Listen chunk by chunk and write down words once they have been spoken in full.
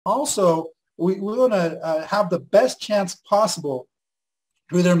Also, we want to have the best chance possible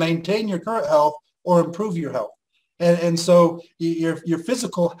to either maintain your current health or improve your health. And so your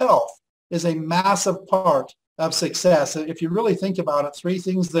physical health is a massive part of success. If you really think about it, three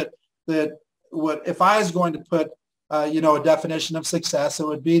things that would, if I was going to put, a definition of success, it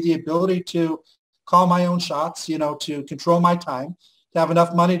would be the ability to call my own shots, to control my time, to have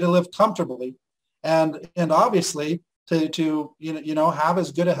enough money to live comfortably, and obviously to have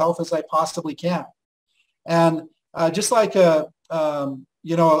as good a health as I possibly can. And just like a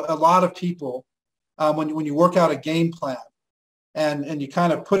lot of people, when you work out a game plan and you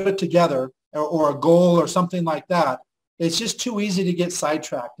kind of put it together, or a goal or something like that, it's just too easy to get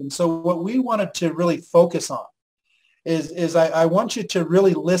sidetracked. And so what we wanted to really focus on is I want you to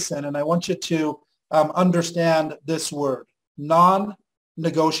really listen, and I want you to understand this word,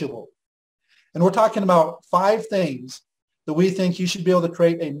 non-negotiable. And we're talking about 5 things that we think you should be able to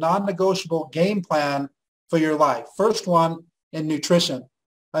create a non-negotiable game plan for your life. First one, in nutrition.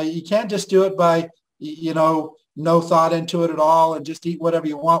 You can't just do it by, no thought into it at all and just eat whatever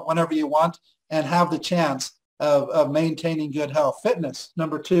you want, whenever you want, and have the chance of maintaining good health. Fitness,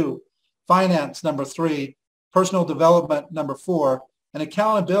 number 2. Finance, number 3. Personal development, number 4. And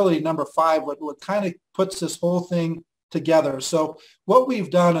accountability, number 5, what kind of puts this whole thing together. So what we've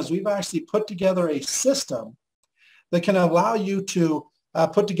done is we've actually put together a system that can allow you to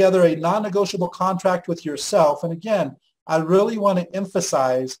put together a non-negotiable contract with yourself. And again, I really want to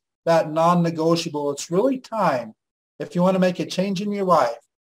emphasize that non-negotiable. It's really time, if you want to make a change in your life,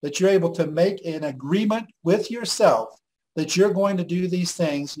 that you're able to make an agreement with yourself that you're going to do these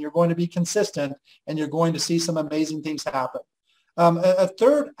things, and you're going to be consistent, and you're going to see some amazing things happen. A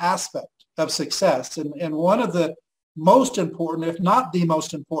third aspect of success, and one of the most important, if not the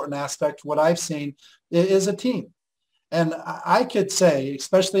most important aspect, what I've seen, is a team. And I could say,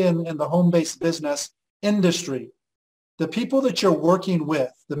 especially in the home-based business industry, the people that you're working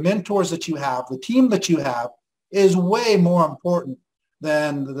with, the mentors that you have, the team that you have is way more important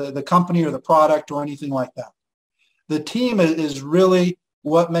than the company or the product or anything like that. The team is really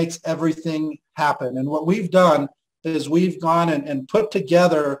what makes everything happen. And what we've done is we've gone and put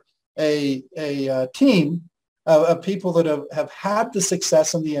together a team of people that have had the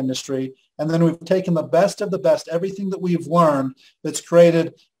success in the industry. And then we've taken the best of the best, everything that we've learned that's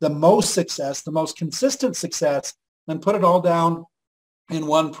created the most success, the most consistent success, and put it all down in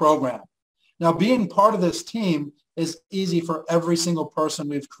one program. Now, being part of this team is easy for every single person.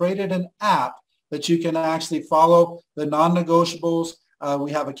 We've created an app that you can actually follow the non-negotiables.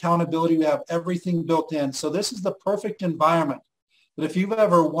 We have accountability. We have everything built in. So this is the perfect environment that if you've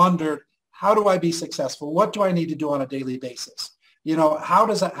ever wondered, how do I be successful? What do I need to do on a daily basis? How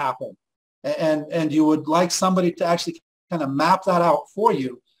does that happen? And you would like somebody to actually kind of map that out for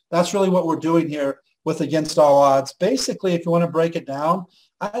you. That's really what we're doing here with Against All Odds. Basically, if you want to break it down,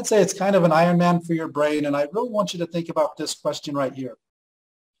 I'd say it's kind of an Ironman for your brain. And I really want you to think about this question right here.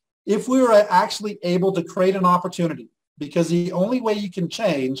 If we were actually able to create an opportunity, because the only way you can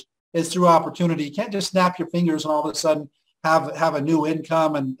change is through opportunity. You can't just snap your fingers and all of a sudden have a new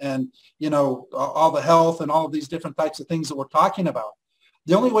income and all the health and all of these different types of things that we're talking about.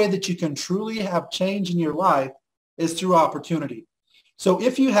 The only way that you can truly have change in your life is through opportunity. So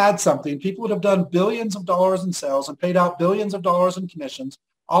if you had something, people would have done billions of dollars in sales and paid out billions of dollars in commissions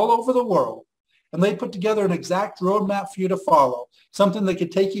all over the world. And they put together an exact roadmap for you to follow, something that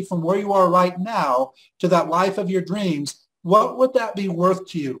could take you from where you are right now to that life of your dreams. What would that be worth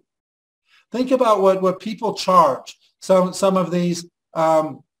to you? Think about what people charge. Some of these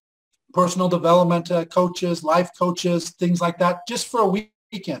personal development coaches, life coaches, things like that, just for a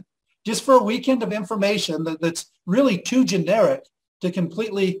weekend. Just for a weekend of information that's really too generic to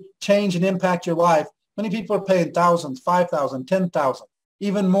completely change and impact your life. Many people are paying thousands, 5,000, 10,000,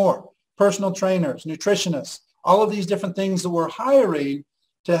 even more. Personal trainers, nutritionists, all of these different things that we're hiring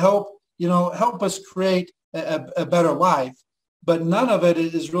to help us create a better life. But none of it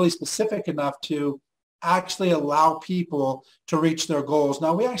is really specific enough to actually allow people to reach their goals.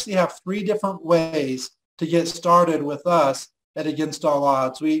 Now, we actually have 3 different ways to get started with us at Against All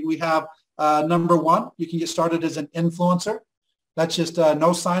Odds. We have number 1, you can get started as an influencer. That's just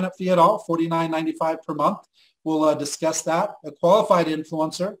no sign-up fee at all, $49.95 per month. We'll discuss that. A qualified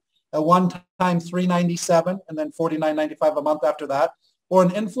influencer, a one-time $397 and then $49.95 a month after that, or an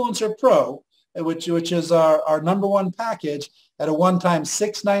Influencer Pro, which is our number 1 package at a one-time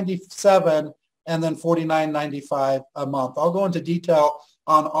 $697 and then $49.95 a month. I'll go into detail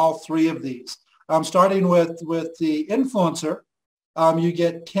on all 3 of these. Starting with the influencer, you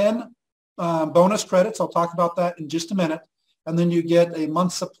get 10 bonus credits. I'll talk about that in just a minute. and then you get a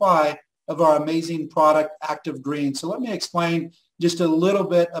month's supply of our amazing product, Active Greens. So let me explain just a little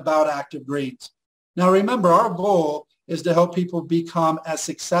bit about Active Greens. Now remember, our goal is to help people become as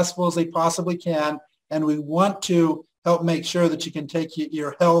successful as they possibly can, and we want to help make sure that you can take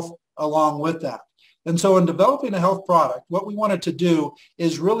your health along with that. And so in developing a health product, what we wanted to do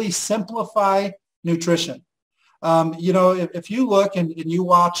is really simplify nutrition. If you look and you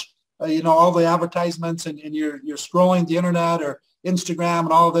watch, all the advertisements and you're scrolling the internet or Instagram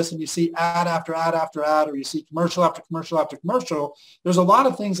and all of this, and you see ad after ad after ad, or you see commercial after commercial after commercial, there's a lot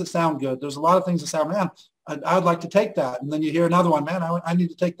of things that sound good. There's a lot of things that sound, man, I'd like to take that. And then you hear another one, man, I need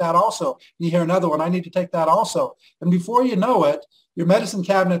to take that also. And you hear another one, I need to take that also. And before you know it, your medicine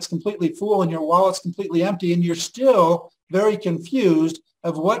cabinet's completely full and your wallet's completely empty, and you're still very confused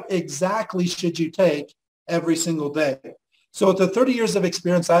of what exactly should you take every single day. So with the 30 years of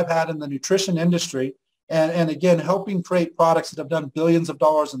experience I've had in the nutrition industry, and again, helping create products that have done billions of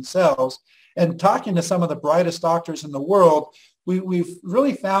dollars in sales, and talking to some of the brightest doctors in the world, we've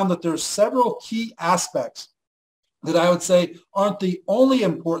really found that there's several key aspects that I would say aren't the only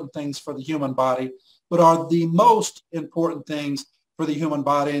important things for the human body, but are the most important things for the human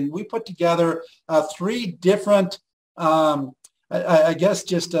body. And we put together 3 different, blends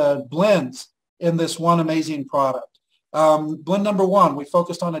in this one amazing product. Blend number 1, we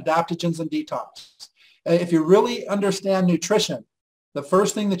focused on adaptogens and detox. If you really understand nutrition, the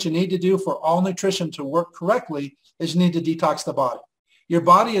first thing that you need to do for all nutrition to work correctly is you need to detox the body. Your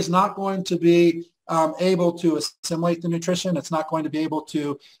body is not going to be able to assimilate the nutrition. It's not going to be able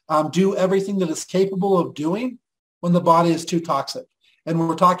to do everything that it's capable of doing when the body is too toxic. And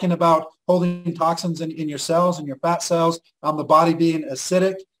we're talking about holding toxins in your cells and your fat cells, the body being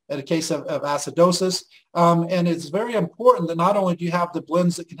acidic in a case of acidosis. And it's very important that not only do you have the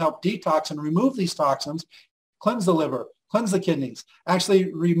blends that can help detox and remove these toxins, cleanse the liver, cleanse the kidneys,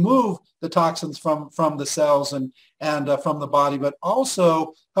 actually remove the toxins from the cells and from the body, but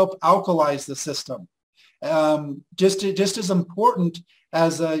also help alkalize the system. Just as important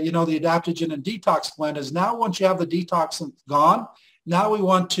as the adaptogen and detox blend is, now once you have the detoxins gone, now we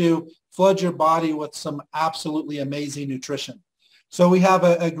want to flood your body with some absolutely amazing nutrition. So we have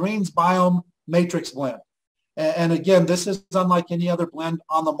a Greens Biome Matrix blend. And again, this is unlike any other blend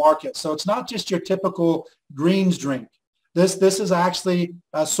on the market. So it's not just your typical greens drink. This is actually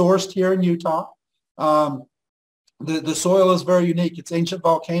sourced here in Utah. The soil is very unique. It's ancient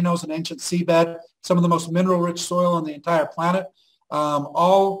volcanoes and ancient seabed, some of the most mineral-rich soil on the entire planet,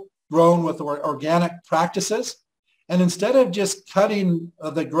 all grown with organic practices. And instead of just cutting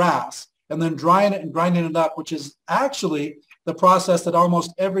the grass and then drying it and grinding it up, which is actually the process that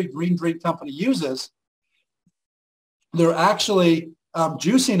almost every green drink company uses, they're actually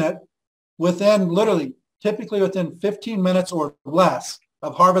juicing it typically within 15 minutes or less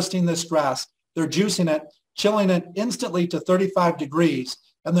of harvesting this grass. They're juicing it, chilling it instantly to 35 degrees,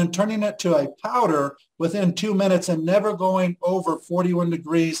 and then turning it to a powder within 2 minutes and never going over 41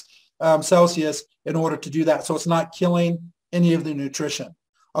 degrees Celsius in order to do that. So it's not killing any of the nutrition.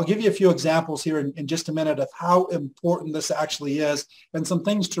 I'll give you a few examples here in just a minute of how important this actually is and some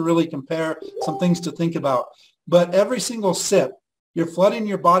things to really compare, some things to think about. But every single sip, you're flooding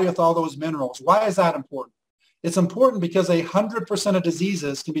your body with all those minerals. Why is that important? It's important because 100% of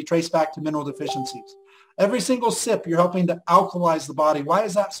diseases can be traced back to mineral deficiencies. Every single sip, you're helping to alkalize the body. Why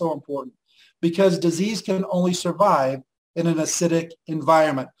is that so important? Because disease can only survive in an acidic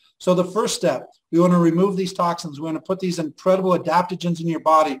environment. So the first step, we want to remove these toxins. We want to put these incredible adaptogens in your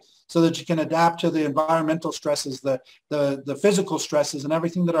body so that you can adapt to the environmental stresses, the physical stresses, and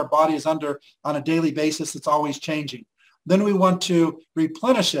everything that our body is under on a daily basis that's always changing. Then we want to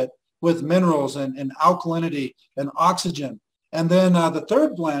replenish it with minerals and alkalinity and oxygen. And then the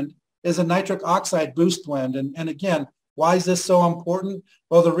third blend is a nitric oxide boost blend. And again, why is this so important?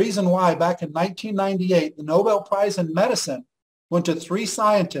 Well, the reason why, back in 1998, the Nobel Prize in Medicine went to 3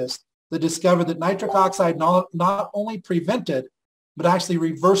 scientists that discovered that nitric oxide not only prevented, but actually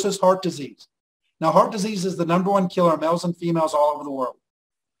reverses heart disease. Now, heart disease is the #1 killer of males and females all over the world.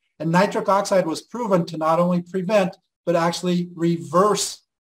 And nitric oxide was proven to not only prevent, but actually reverse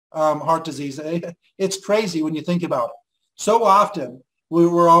heart disease. It's crazy when you think about it. So often, we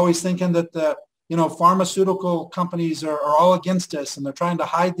were always thinking that the pharmaceutical companies are all against us and they're trying to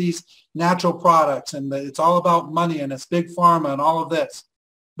hide these natural products and it's all about money and it's big pharma and all of this.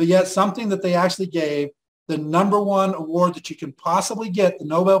 But yet something that they actually gave the #1 award that you can possibly get, the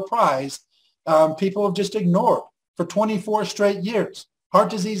Nobel Prize, people have just ignored for 24 straight years. Heart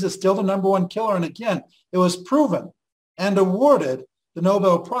disease is still the #1 killer. And again, it was proven and awarded the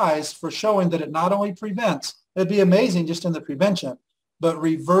Nobel Prize for showing that it not only prevents, It'd be amazing just in the prevention, but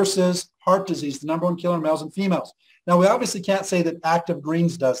reverses heart disease, the number one killer in males and females. Now, we obviously can't say that active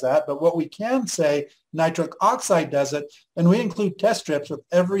greens does that, but what we can say, nitric oxide does it, and we include test strips with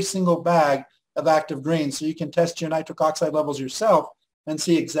every single bag of active greens, so you can test your nitric oxide levels yourself and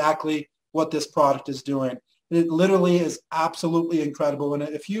see exactly what this product is doing. It literally is absolutely incredible. And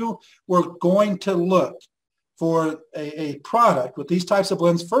if you were going to look for a product with these types of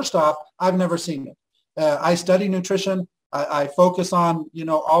blends, first off, I've never seen it. I study nutrition. I focus on,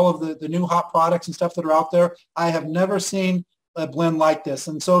 all of the new hot products and stuff that are out there. I have never seen a blend like this.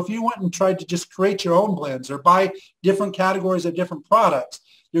 And so if you went and tried to just create your own blends or buy different categories of different products,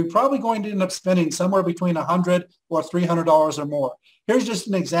 you're probably going to end up spending somewhere between $100 or $300 or more. Here's just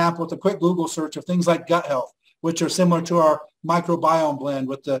an example with a quick Google search of things like gut health, which are similar to our microbiome blend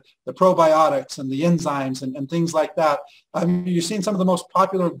with the probiotics and the enzymes and things like that. You've seen some of the most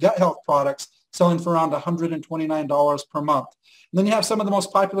popular gut health products selling for around $129 per month. And then you have some of the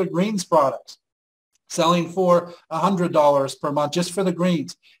most popular greens products selling for $100 per month just for the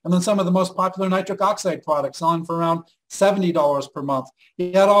greens. And then some of the most popular nitric oxide products selling for around $70 per month.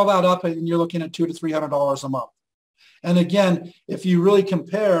 You add all that up and you're looking at $200 to $300 a month. And again, if you really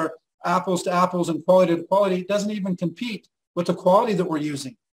compare apples to apples and quality to quality, it doesn't even compete with the quality that we're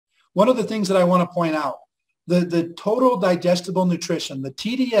using. One of the things that I want to point out, the total digestible nutrition, the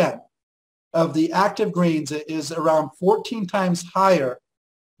TDN of the active greens is around 14 times higher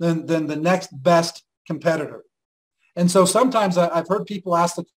than the next best competitor. And so sometimes I've heard people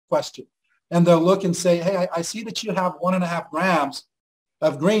ask the question and they'll look and say, hey, I see that you have 1.5 grams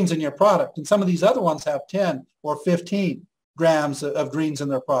of greens in your product. And some of these other ones have 10 or 15 grams of greens in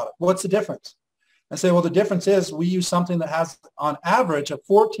their product. What's the difference? I say, well, the difference is we use something that has on average a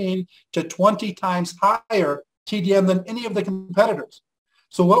 14 to 20 times higher TDN than any of the competitors.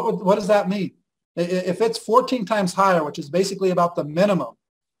 So what does that mean? If it's 14 times higher, which is basically about the minimum,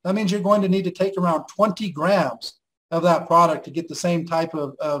 that means you're going to need to take around 20 grams of that product to get the same type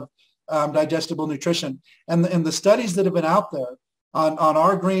of digestible nutrition. And the studies that have been out there on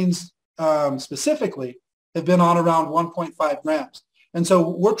our greens specifically have been on around 1.5 grams. And so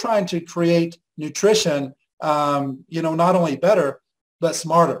we're trying to create nutrition, not only better, but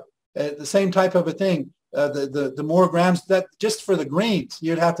smarter. The same type of a thing. The more grams that just for the greens,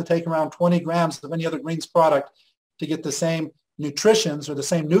 you'd have to take around 20 grams of any other greens product to get the same nutritions or the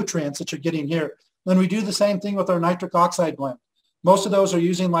same nutrients that you're getting here. Then we do the same thing with our nitric oxide blend. Most of those are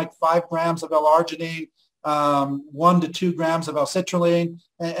using like 5 grams of L-arginine, 1 to 2 grams of L-citrulline,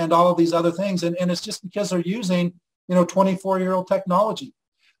 and all of these other things. And it's just because they're using, 24-year-old technology.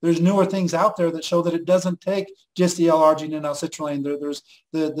 There's newer things out there that show that it doesn't take just the L-arginine and L-citrulline. There's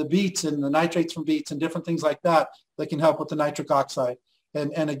the beets and the nitrates from beets and different things like that can help with the nitric oxide.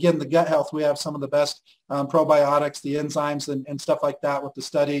 And again, the gut health, we have some of the best probiotics, the enzymes and stuff like that with the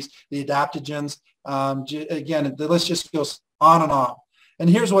studies, the adaptogens. Again, the list just goes on and on. And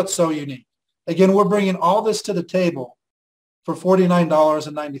here's what's so unique. Again, we're bringing all this to the table for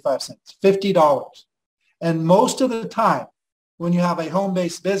 $49.95, $50. And most of the time, when you have a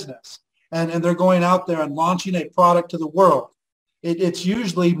home-based business and they're going out there and launching a product to the world, it's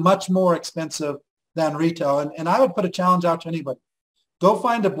usually much more expensive than retail. And I would put a challenge out to anybody. Go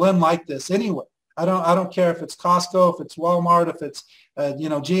find a blend like this anywhere. I don't care if it's Costco, if it's Walmart, if it's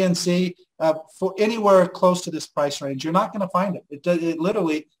GNC, for anywhere close to this price range. You're not going to find it. It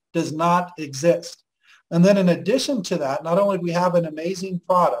literally does not exist. And then in addition to that, not only do we have an amazing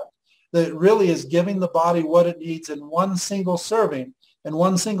product that really is giving the body what it needs in one single serving and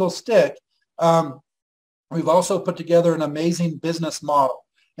one single stick, we've also put together an amazing business model.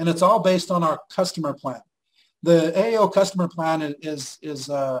 And it's all based on our customer plan. The AAO customer plan is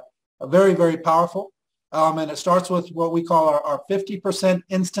very, very powerful. And it starts with what we call our 50%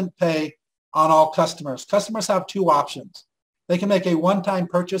 instant pay on all customers. Customers have 2 options. They can make a one-time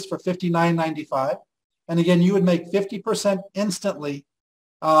purchase for $59.95. And again, you would make 50% instantly.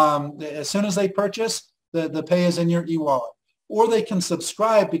 As soon as they purchase, the pay is in your e-wallet. Or they can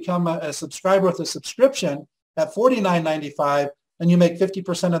become a subscriber with a subscription at $49.95, and you make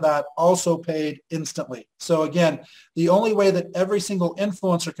 50% of that also paid instantly. So again, the only way that every single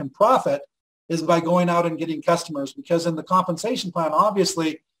influencer can profit is by going out and getting customers, because in the compensation plan,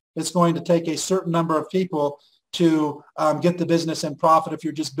 obviously, it's going to take a certain number of people to get the business and profit if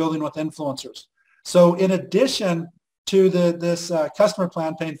you're just building with influencers. So in addition to this customer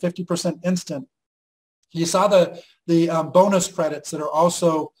plan paying 50% instant, you saw the bonus credits that are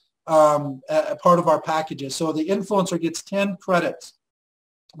also a part of our packages. So the influencer gets 10 credits.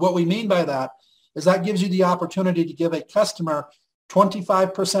 What we mean by that is that gives you the opportunity to give a customer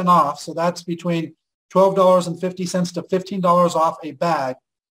 25% off. So that's between $12.50 to $15 off a bag,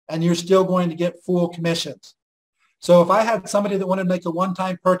 and you're still going to get full commissions. So if I had somebody that wanted to make a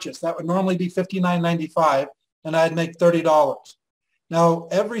one-time purchase, that would normally be $59.95, and I'd make $30. Now,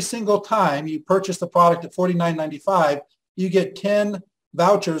 every single time you purchase the product at $49.95, you get 10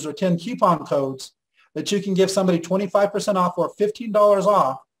 vouchers or 10 coupon codes that you can give somebody 25% off or $15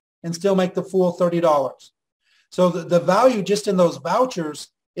 off and still make the full $30. So the value just in those vouchers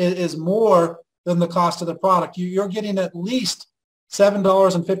is more than the cost of the product. You're getting at least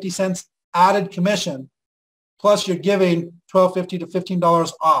 $7.50 added commission, plus you're giving $12.50 to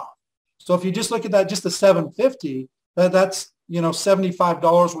 $15 off. So if you just look at that, just the $7.50, that's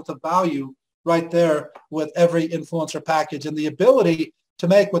 $75 worth of value right there with every influencer package, and the ability to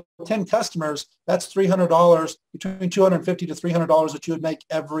make with 10 customers, that's $300, between $250 to $300 that you would make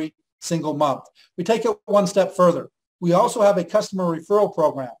every single month. We take it one step further. We also have a customer referral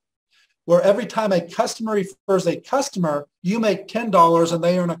program where every time a customer refers a customer, you make $10 and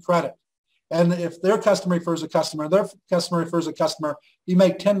they earn a credit. And if their customer refers a customer, their customer refers a customer, you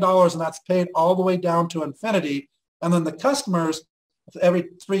make $10 and that's paid all the way down to infinity. And then the customers, every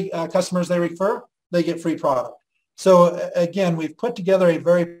 3 customers they refer, they get free product. So again, we've put together a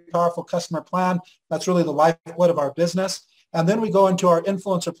very powerful customer plan. That's really the lifeblood of our business. And then we go into our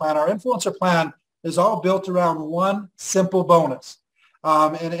influencer plan. Our influencer plan is all built around one simple bonus.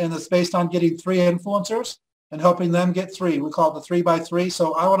 And it's based on getting 3 influencers and helping them get 3. We call it the 3x3.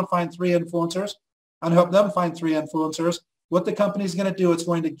 So I want to find 3 influencers and help them find 3 influencers. What the company is going to do, it's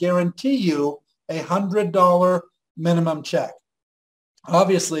going to guarantee you a $100 minimum check.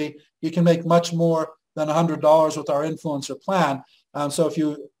 Obviously, you can make much more than $100 with our influencer plan. So if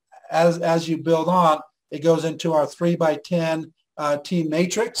you, as you build on, it goes into our 3x10 team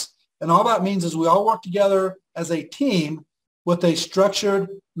matrix. And all that means is we all work together as a team with a structured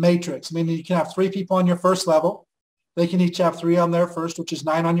matrix, meaning you can have 3 people on your first level. They can each have 3 on their first, which is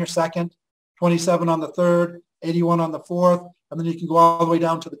 9 on your second, 27 on the third, 81 on the fourth, and then you can go all the way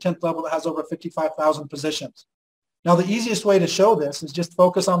down to the 10th level that has over 55,000 positions. Now, the easiest way to show this is just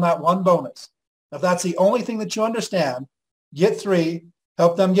focus on that one bonus. If that's the only thing that you understand, get 3,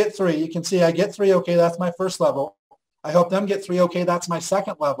 help them get 3. You can see I get 3, okay, that's my first level. I help them get 3, okay, that's my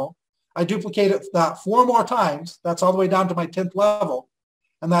second level. I duplicate that 4 more times, that's all the way down to my 10th level.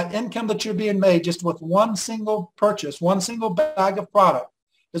 And that income that you're being made just with one single purchase, one single bag of product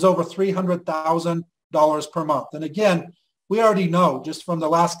is over $300,000 per month. And again, we already know just from the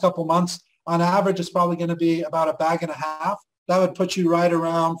last couple months, on average, it's probably going to be about a bag and a half. That would put you right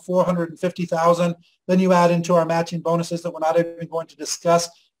around $450,000. Then you add into our matching bonuses that we're not even going to discuss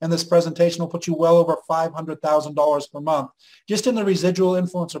in this presentation, will put you well over $500,000 per month, just in the residual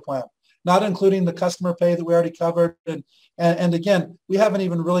influencer plan, not including the customer pay that we already covered. And again, we haven't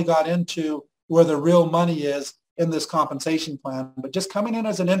even really got into where the real money is in this compensation plan. But just coming in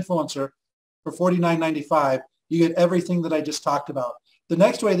as an influencer for $49.95, you get everything that I just talked about. The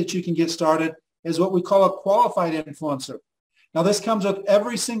next way that you can get started is what we call a qualified influencer. Now, this comes with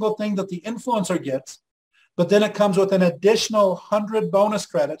every single thing that the influencer gets, but then it comes with an additional 100 bonus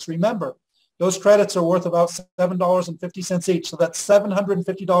credits. Remember, those credits are worth about $7.50 each. So that's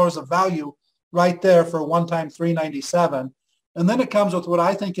 $750 of value right there for a one-time $397. And then it comes with what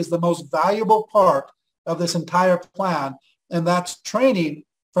I think is the most valuable part of this entire plan, and that's training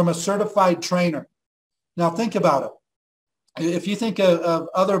from a certified trainer. Now, think about it. If you think of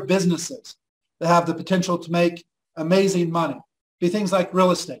other businesses that have the potential to make amazing money, be things like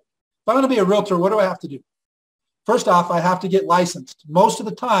real estate. If I want to be a realtor, what do I have to do? First off, I have to get licensed. Most of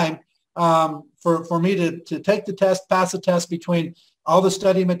the time, for me to take the test, pass the test between all the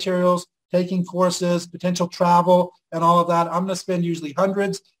study materials, taking courses, potential travel, and all of that, I'm going to spend usually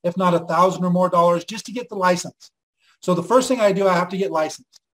hundreds, if not $1,000 or more dollars just to get the license. So the first thing I do, I have to get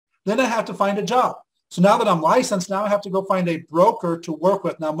licensed. Then I have to find a job. So now that I'm licensed, now I have to go find a broker to work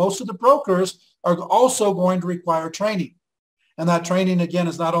with. Now, most of the brokers are also going to require training. And that training, again,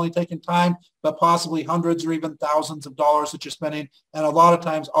 is not only taking time, but possibly hundreds or even thousands of dollars that you're spending, and a lot of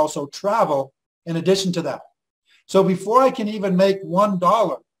times also travel in addition to that. So before I can even make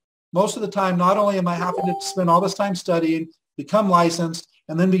 $1, most of the time, not only am I having to spend all this time studying, become licensed,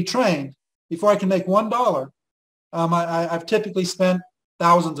 and then be trained, before I can make $1, I've typically spent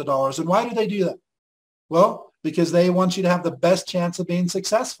thousands of dollars. And why do they do that? Well, because they want you to have the best chance of being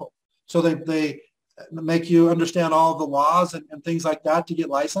successful. So they make you understand all of the laws and things like that to get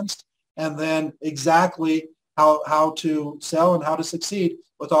licensed, and then exactly how to sell and how to succeed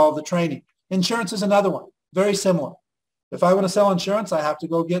with all of the training. Insurance is another one, very similar. If I want to sell insurance, I have to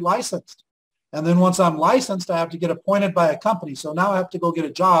go get licensed. And then once I'm licensed, I have to get appointed by a company. So now I have to go get a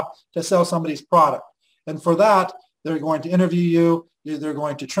job to sell somebody's product. And for that, they're going to interview you, they're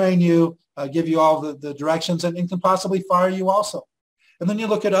going to train you, give you all the directions, and can possibly fire you also. And then you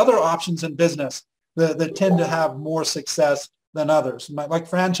look at other options in business that tend to have more success than others, like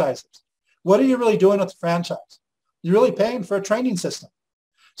franchises. What are you really doing with the franchise? You're really paying for a training system.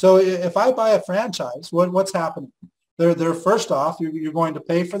 So if I buy a franchise, what's happening? They're first off, you're going to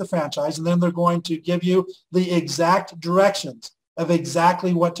pay for the franchise, and then they're going to give you the exact directions of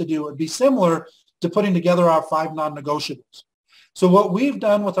exactly what to do. It'd be similar to putting together our 5 non-negotiables. So what we've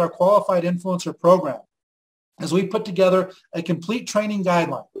done with our Qualified Influencer program is we put together a complete training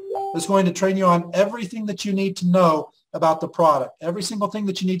guideline that's going to train you on everything that you need to know about the product, every single thing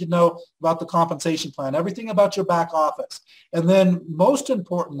that you need to know about the compensation plan, everything about your back office. And then most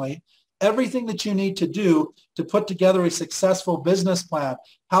importantly, everything that you need to do to put together a successful business plan,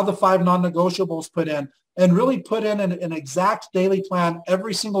 how the 5 non-negotiables put in, and really put in an exact daily plan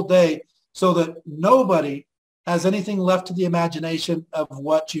every single day so that nobody has anything left to the imagination of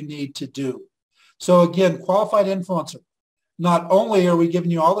what you need to do. So again, Qualified Influencer, not only are we giving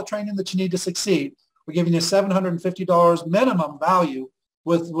you all the training that you need to succeed, we're giving you $750 minimum value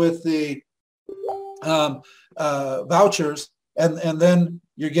with the vouchers, and then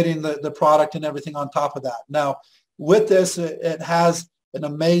you're getting the product and everything on top of that. Now, with this, it has an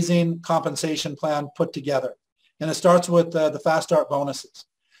amazing compensation plan put together, and it starts with the Fast Start bonuses.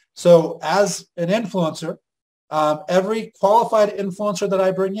 So as an influencer, every qualified influencer that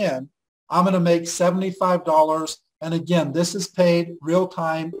I bring in, I'm going to make $75. And again, this is paid real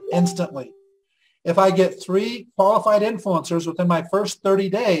time, instantly. If I get 3 qualified influencers within my first 30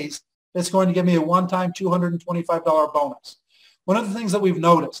 days, it's going to give me a one-time $225 bonus. One of the things that we've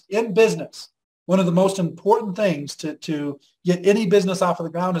noticed in business, one of the most important things to get any business off of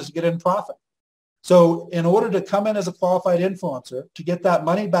the ground is to get in profit. So in order to come in as a qualified influencer, to get that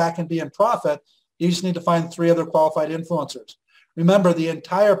money back and be in profit, you just need to find 3 other qualified influencers. Remember, the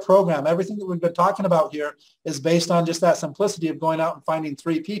entire program, everything that we've been talking about here is based on just that simplicity of going out and finding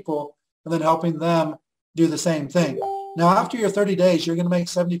 3 people and then helping them do the same thing. Now, after your 30 days, you're going to make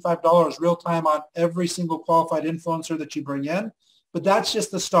 $75 real time on every single qualified influencer that you bring in. But that's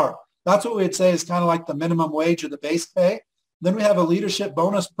just the start. That's what we'd say is kind of like the minimum wage or the base pay. Then we have a leadership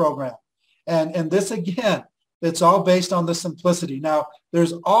bonus program. And this, again, it's all based on the simplicity. Now,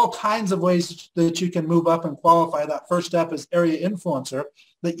 there's all kinds of ways that you can move up and qualify. That first step is area influencer.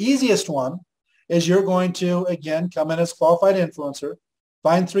 The easiest one is you're going to, again, come in as qualified influencer,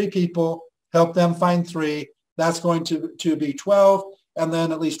 find 3 people, help them find 3. That's going to be 12. And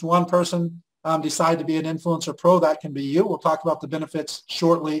then at least one person decide to be an influencer pro. That can be you. We'll talk about the benefits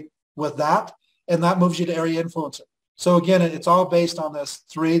shortly with that. And that moves you to area influencer. So again, it's all based on this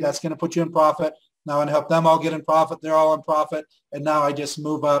 3. That's going to put you in profit. Now I'm going to help them all get in profit. They're all in profit. And now I just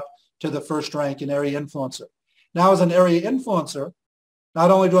move up to the first rank in area influencer. Now as an area influencer,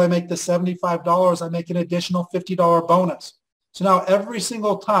 not only do I make the $75, I make an additional $50 bonus. So now every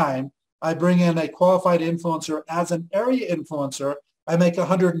single time I bring in a qualified influencer as an area influencer, I make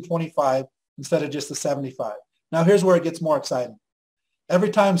 125 instead of just the 75. Now here's where it gets more exciting. Every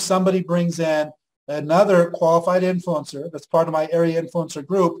time somebody brings in another qualified influencer that's part of my area influencer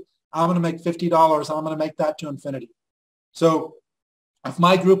group, I'm going to make $50. I'm going to make that to infinity. So if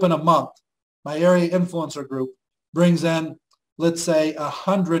my group in a month, my area influencer group, brings in, let's say,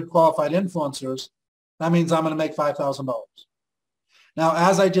 100 qualified influencers, that means I'm going to make $5,000. Now,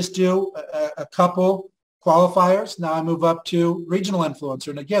 as I just do a couple qualifiers, now I move up to regional influencer.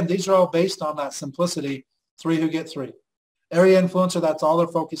 And again, these are all based on that simplicity, 3 who get 3. Area influencer, that's all they're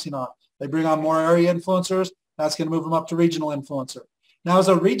focusing on. They bring on more area influencers, that's going to move them up to regional influencer. Now, as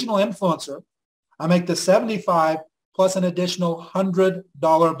a regional influencer, I make the 75 plus an additional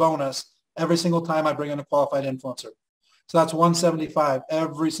 $100 bonus every single time I bring in a qualified influencer. So that's 175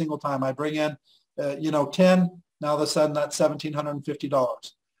 every single time I bring in, 10. Now, all of a sudden, that's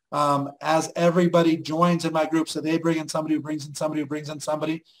 $1,750. As everybody joins in my group, so they bring in somebody who brings in somebody who brings in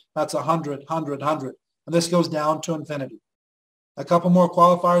somebody, that's 100, 100, 100. And this goes down to infinity. A couple more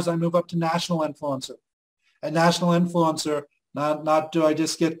qualifiers, I move up to national influencer. At national influencer, not do I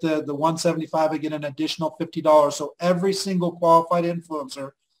just get the 175, I get an additional $50. So every single qualified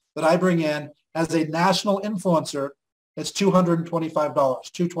influencer that I bring in as a national influencer, it's $225,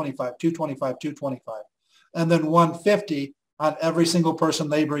 225, 225, 225. And then 150 on every single person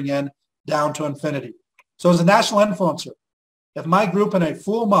they bring in down to infinity. So as a national influencer, if my group in a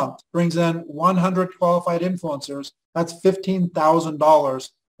full month brings in 100 qualified influencers, that's $15,000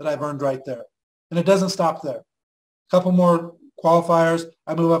 that I've earned right there. And it doesn't stop there. A couple more qualifiers,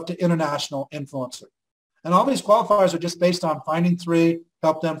 I move up to international influencer. And all these qualifiers are just based on finding 3,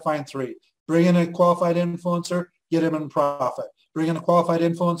 help them find 3. Bring in a qualified influencer, get him in profit. Bring in a qualified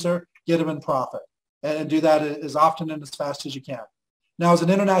influencer, get him in profit. And do that as often and as fast as you can. Now, as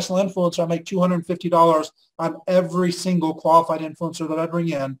an international influencer, I make $250 on every single qualified influencer that I bring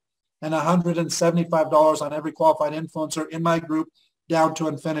in, and $175 on every qualified influencer in my group down to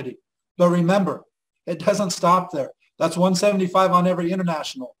infinity. But remember, it doesn't stop there. That's $175 on every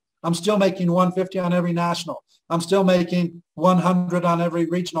international. I'm still making $150 on every national. I'm still making $100 on every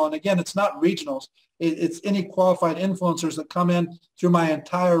regional. And again, it's not regionals. It's any qualified influencers that come in through my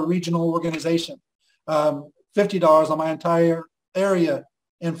entire regional organization. $50 on my entire area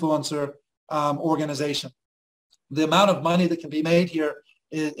influencer organization. The amount of money that can be made here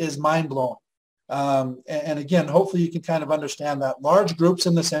is mind-blowing. And again, hopefully you can kind of understand that. Large groups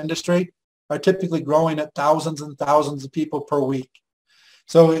in this industry are typically growing at thousands and thousands of people per week.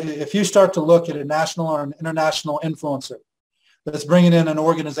 So if you start to look at a national or an international influencer that's bringing in an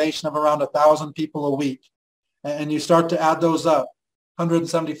organization of around 1,000 people a week, and you start to add those up,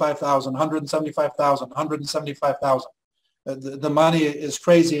 175,000, 175,000, 175,000. The money is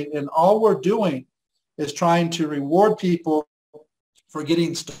crazy. And all we're doing is trying to reward people for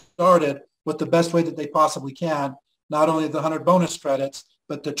getting started with the best way that they possibly can, not only the 100 bonus credits,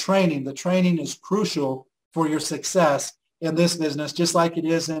 but the training. The training is crucial for your success in this business, just like it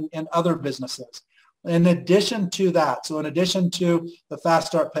is in other businesses. In addition to that, so in addition to the fast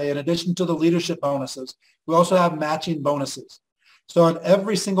start pay, in addition to the leadership bonuses, we also have matching bonuses. So on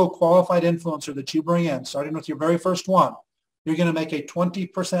every single qualified influencer that you bring in, starting with your very first one, you're going to make a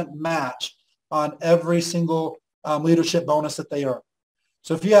 20% match on every single leadership bonus that they earn.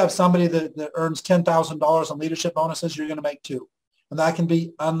 So if you have somebody that earns $10,000 on leadership bonuses, you're going to make two. And that can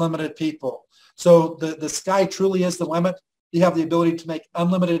be unlimited people. So the sky truly is the limit. You have the ability to make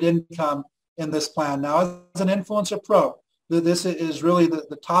unlimited income in this plan. Now, as an influencer pro, this is really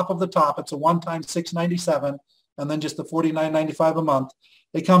the top of the top. It's a one-time $697 and then just the $49.95 a month.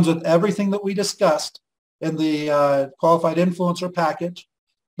 It comes with everything that we discussed in the qualified influencer package,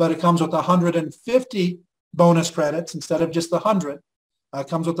 but it comes with 150 bonus credits instead of just the 100. It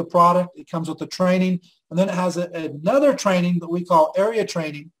comes with the product, it comes with the training, and then it has another training that we call area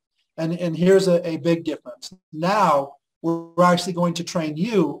training. And here's a big difference. Now we're actually going to train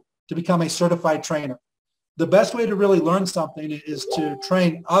you to become a certified trainer. The best way to really learn something is to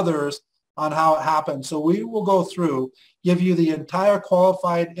train others on how it happens. So we will go through, give you the entire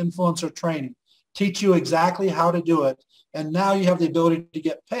qualified influencer training, teach you exactly how to do it, and now you have the ability to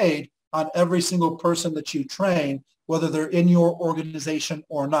get paid on every single person that you train, whether they're in your organization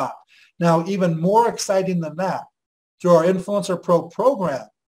or not. Now, even more exciting than that, through our Influencer Pro program,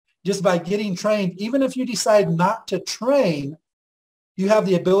 just by getting trained, even if you decide not to train, you have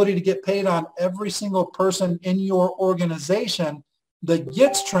the ability to get paid on every single person in your organization that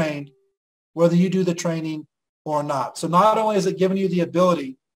gets trained, whether you do the training or not. So not only is it giving you the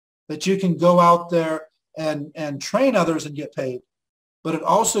ability that you can go out there and train others and get paid, but it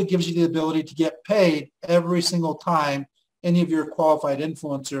also gives you the ability to get paid every single time any of your qualified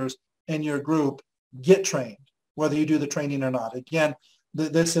influencers in your group get trained, whether you do the training or not. Again,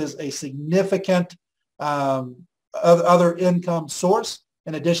 this is a significant other income source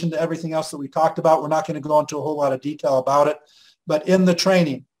in addition to everything else that we talked about. We're not going to go into a whole lot of detail about it, but in the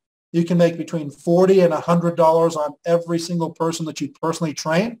training, you can make between $40 and $100 on every single person that you personally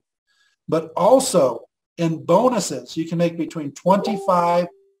train, but also in bonuses, you can make between $25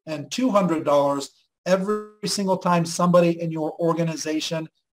 and $200 every single time somebody in your organization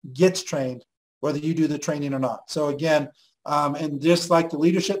gets trained, whether you do the training or not. So again, and just like the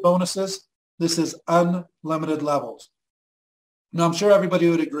leadership bonuses, this is unlimited levels. Now, I'm sure everybody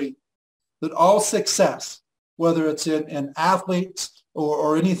would agree that all success, whether it's in athletes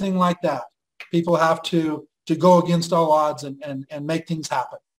or anything like that, people have to go against all odds and make things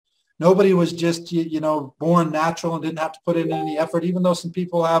happen. Nobody was just, born natural and didn't have to put in any effort, even though some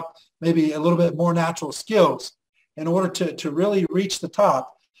people have maybe a little bit more natural skills. In order to really reach the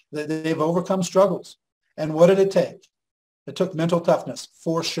top, they've overcome struggles. And what did it take? It took mental toughness,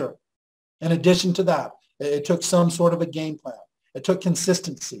 for sure. In addition to that, it took some sort of a game plan. It took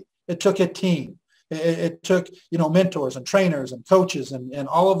consistency. It took a team. It took, mentors and trainers and coaches and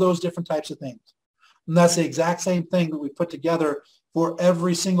all of those different types of things. And that's the exact same thing that we put together for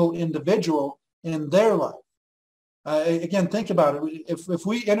every single individual in their life. Again, think about it. If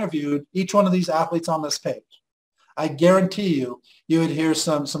we interviewed each one of these athletes on this page, I guarantee you would hear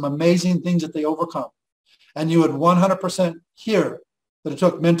some amazing things that they overcome. And you would 100% hear that it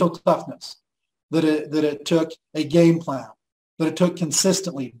took mental toughness, that it took a game plan, that it took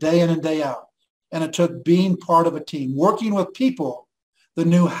consistently day in and day out. And it took being part of a team, working with people that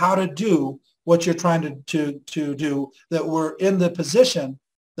knew how to do what you're trying to do, that were in the position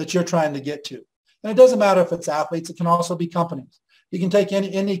that you're trying to get to. And it doesn't matter if it's athletes, it can also be companies. You can take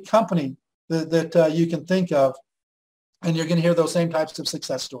any company that you can think of, and you're going to hear those same types of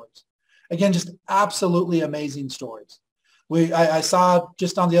success stories. Again, just absolutely amazing stories. I saw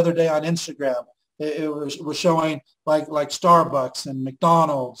just on the other day on Instagram, it was showing like Starbucks and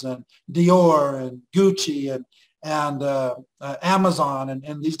McDonald's and Dior and Gucci and Amazon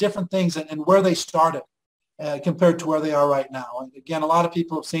and these different things and where they started compared to where they are right now. And again, a lot of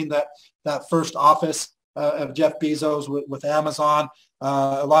people have seen that first office of Jeff Bezos with Amazon.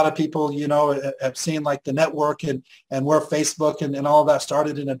 A lot of people, have seen like the network and where Facebook and all that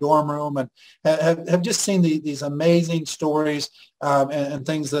started in a dorm room, and have just seen these amazing stories and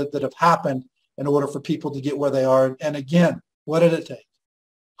things that have happened in order for people to get where they are. And again, what did it take?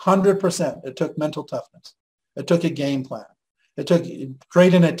 100%. It took mental toughness. It took a game plan. It took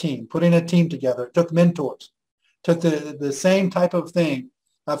creating a team, putting a team together. It took mentors. It took the same type of thing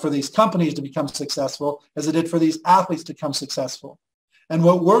for these companies to become successful as it did for these athletes to become successful. And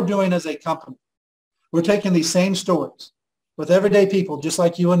what we're doing as a company, we're taking these same stories with everyday people just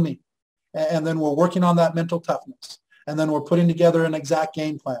like you and me, and then we're working on that mental toughness. And then we're putting together an exact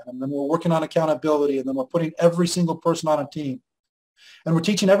game plan. And then we're working on accountability. And then we're putting every single person on a team. And we're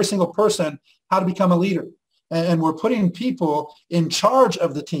teaching every single person how to become a leader. And we're putting people in charge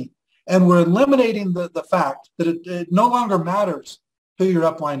of the team. And we're eliminating the fact that it no longer matters who your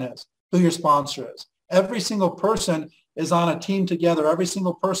upline is, who your sponsor is. Every single person is on a team together. Every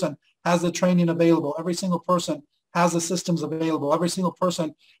single person has the training available. Every single person has the systems available. Every single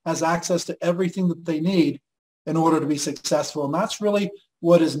person has access to everything that they need in order to be successful. And that's really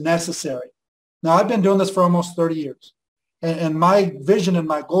what is necessary. Now, I've been doing this for almost 30 years. And my vision and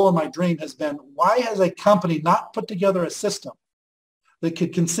my goal and my dream has been, why has a company not put together a system that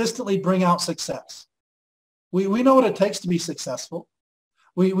could consistently bring out success? We know what it takes to be successful.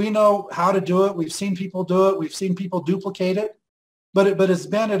 We know how to do it. We've seen people do it. We've seen people duplicate it. But it's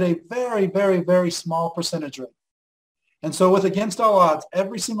been at a very, very, very small percentage rate. And so with Against All Odds,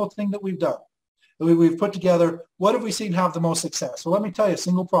 every single thing that we've done, we've put together, what have we seen have the most success? Well, let me tell you, a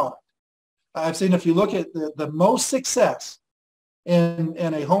single product. I've seen, if you look at the most success in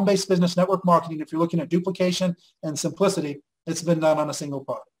a home-based business network marketing, if you're looking at duplication and simplicity, it's been done on a single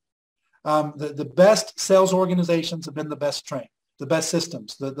product. The best sales organizations have been the best trained, the best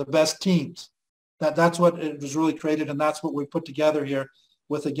systems, the best teams. That's what it was really created, and that's what we put together here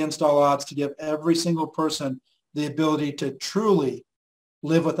with Against All Odds, to give every single person the ability to truly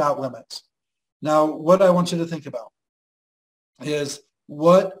live without limits. Now, what I want you to think about is,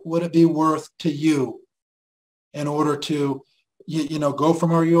 what would it be worth to you in order to, go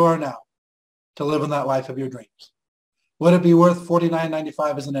from where you are now to live in that life of your dreams? Would it be worth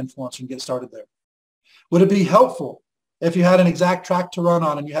 $49.95 as an influencer and get started there? Would it be helpful if you had an exact track to run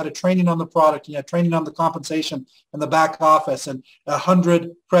on and you had a training on the product, and you had training on the compensation and the back office and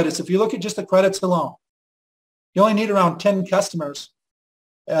 100 credits? If you look at just the credits alone, you only need around 10 customers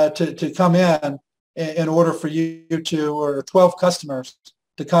to come in order for you to, or 12 customers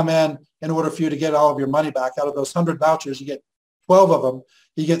to come in order for you to get all of your money back. Out of those 100 vouchers, you get 12 of them.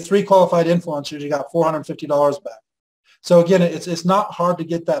 You get 3 qualified influencers, you got $450 back. So again, it's not hard to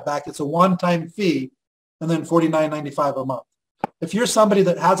get that back. It's a one-time fee, and then $49.95 a month. If you're somebody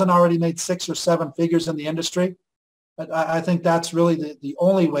that hasn't already made 6 or 7 figures in the industry, I think that's really the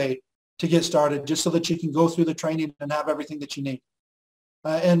only way to get started, just so that you can go through the training and have everything that you need.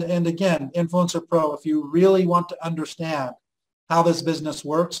 And again, Influencer Pro, if you really want to understand how this business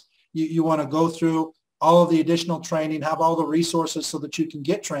works, you want to go through all of the additional training, have all the resources so that you can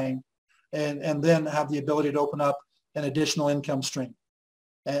get trained, and then have the ability to open up an additional income stream.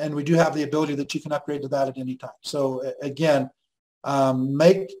 And we do have the ability that you can upgrade to that at any time. So again,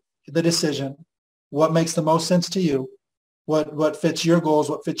 make the decision, what makes the most sense to you, what fits your goals,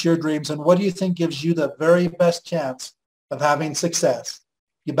 what fits your dreams, and what do you think gives you the very best chance of having success.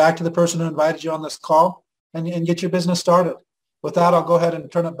 Get back to the person who invited you on this call and get your business started. With that, I'll go ahead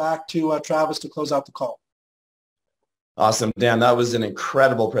and turn it back to Travis to close out the call. Awesome, Dan. That was an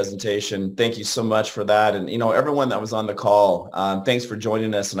incredible presentation. Thank you so much for that. And, everyone that was on the call, thanks for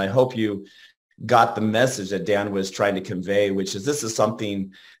joining us. And I hope you got the message that Dan was trying to convey, which is this is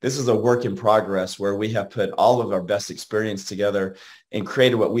a work in progress where we have put all of our best experience together and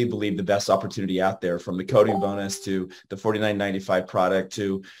created what we believe the best opportunity out there, from the coating bonus to the $49.95 product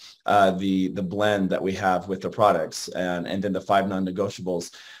to the blend that we have with the products, and then the 5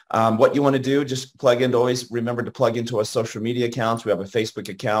 non-negotiables. What you want to do, just plug in, always remember to plug into our social media accounts. We have a Facebook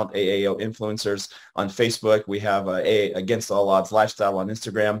account, AAO Influencers on Facebook. We have a Against All Odds Lifestyle on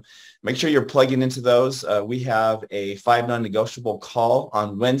Instagram. Make sure you're plugging into those. We have a 5 non-negotiable call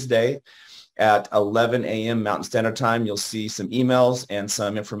on Wednesday at 11 a.m. Mountain Standard Time. You'll see some emails and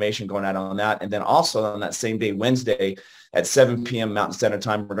some information going out on that. And then also on that same day, Wednesday at 7 p.m. Mountain Standard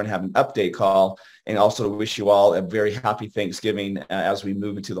Time, we're going to have an update call, and also to wish you all a very happy Thanksgiving as we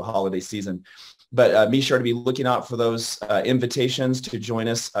move into the holiday season. But be sure to be looking out for those invitations to join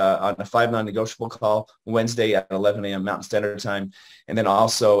us on a 5 non-negotiable call Wednesday at 11 a.m. Mountain Standard Time. And then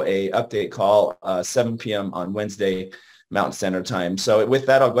also a update call 7 p.m. on Wednesday Mountain Standard Time. So with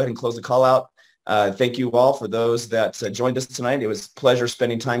that, I'll go ahead and close the call out. Thank you all for those that joined us tonight. It was a pleasure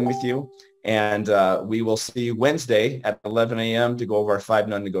spending time with you. And we will see you Wednesday at 11 a.m. to go over our 5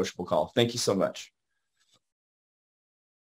 non-negotiable call. Thank you so much.